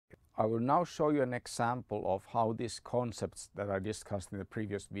I will now show you an example of how these concepts that I discussed in the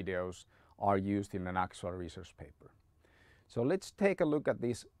previous videos are used in an actual research paper. So let's take a look at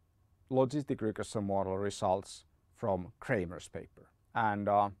these logistic regression model results from Kramer's paper. And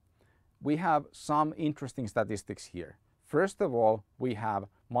we have some interesting statistics here. First of all, we have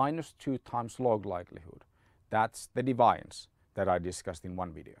 -2 times log likelihood. That's the deviance that I discussed in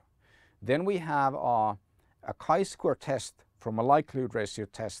one video. Then we have a chi-square test from a likelihood ratio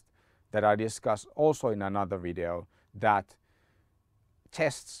test that I discussed also in another video that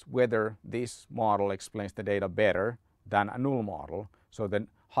tests whether this model explains the data better than a null model. So the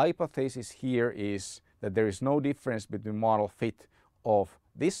hypothesis here is that there is no difference between model fit of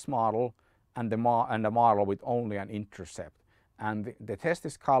this model and the model with only an intercept. And the test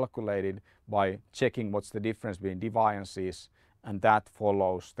is calculated by checking what's the difference between deviances, and that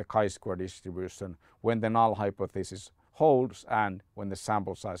follows the chi-square distribution when the null hypothesis holds and when the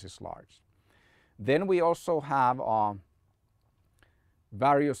sample size is large. Then we also have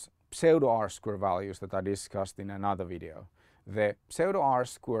various pseudo R-square values that I discussed in another video. The pseudo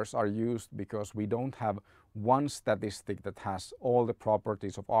R-squares are used because we don't have one statistic that has all the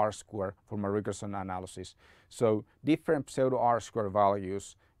properties of R-square from a regression analysis. So different pseudo R-square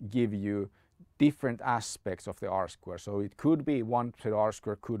values give you different aspects of the R-square. So it could be one pseudo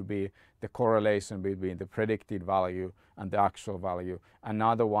R-square could be the correlation between the predicted value and the actual value.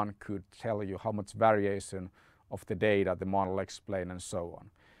 Another one could tell you how much variation of the data the model explains and so on.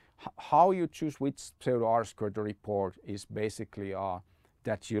 How you choose which pseudo R-square to report is basically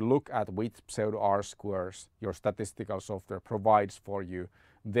that you look at which pseudo R-squares your statistical software provides for you.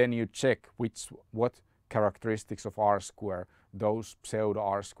 Then you check what characteristics of R-square those pseudo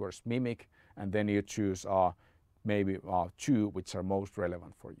R-squares mimic, and then you choose maybe two which are most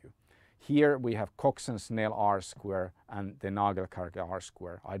relevant for you. Here we have Cox and Snell R-square and the Nagelkarke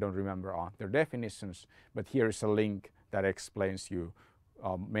R-square. I don't remember their definitions, but here is a link that explains you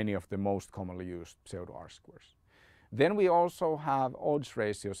many of the most commonly used pseudo R-squares. Then we also have odds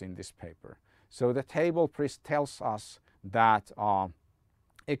ratios in this paper. So the table tells us that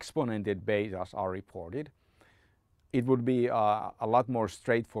exponented betas are reported. It would be a lot more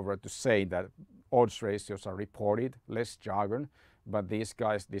straightforward to say that odds ratios are reported, less jargon, but these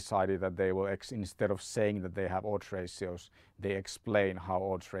guys decided that they will, instead of saying that they have odds ratios, they explain how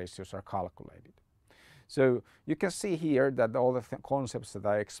odds ratios are calculated. So you can see here that all the concepts that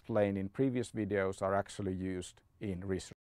I explained in previous videos are actually used in research.